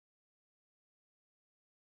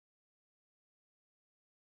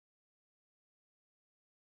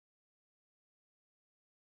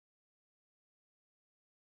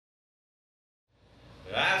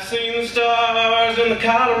seen the stars in the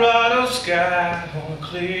Colorado sky on a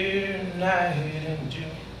clear night in June.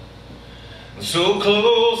 So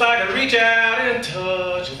close I could reach out and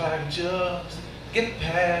touch if I could just get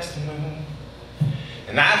past the moon.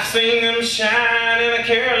 And I've seen them shine in a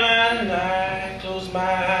Carolina night, close my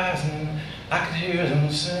eyes and I could hear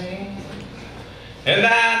them sing. And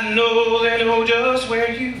I know they know just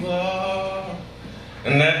where you are,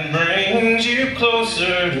 and that brings you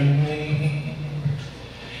closer to me.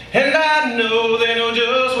 And I know they know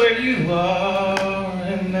just where you are,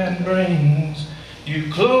 and that brings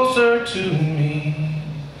you closer to me.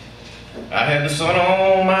 I had the sun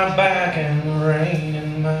on my back and the rain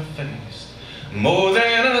in my face more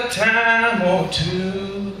than a time or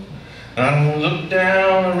two. I don't look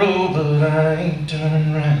down the road, but I ain't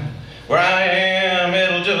turning around. Where I am,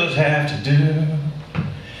 it'll just have to do.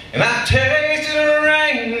 And I tasted the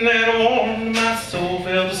rain that warmed my soul,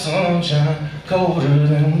 felt the sunshine colder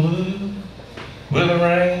than blue. Well, the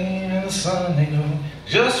rain and the sun, they know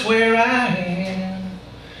just where I am,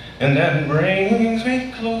 and that brings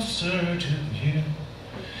me closer to you.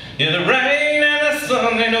 Yeah, the rain and the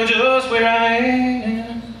sun, they know just where I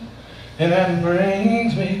am, and that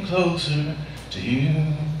brings me closer to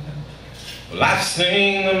you. Well, I've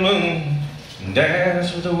seen the moon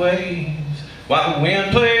dance with the waves while the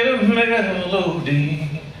wind played a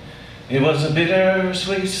melody. It was a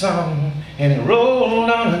bittersweet song, and it rolled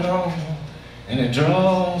on, and it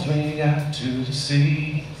draws me out to the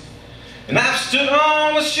sea. And I've stood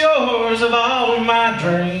on the shores of all of my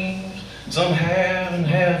dreams. Some have and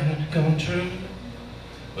haven't come true,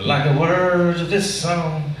 but like the words of this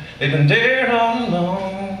song, they've been there all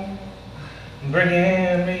along,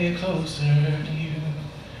 bringing me closer to you.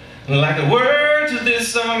 Like the words of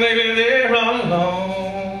this song, they've been there all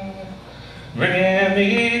along, bringing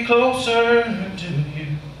me closer to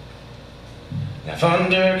you. Now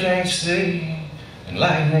thunder can't see and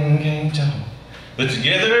lightning can't talk, but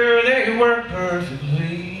together they work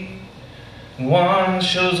perfectly. One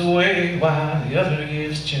shows the way while the other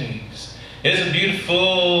gives chase. It's a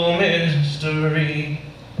beautiful mystery.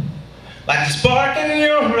 Like the spark in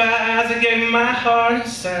your eyes that gave my heart a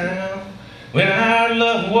sound when our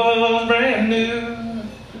love was brand new.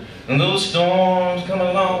 And those storms come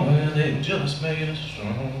along, well, they just made us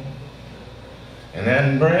strong. And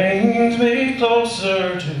that brings me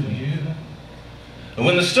closer to you. And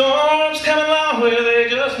when the storms come along, well, they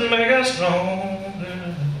just make us stronger.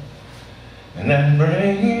 And that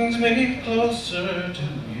brings me closer to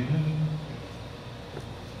you.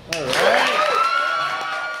 All right.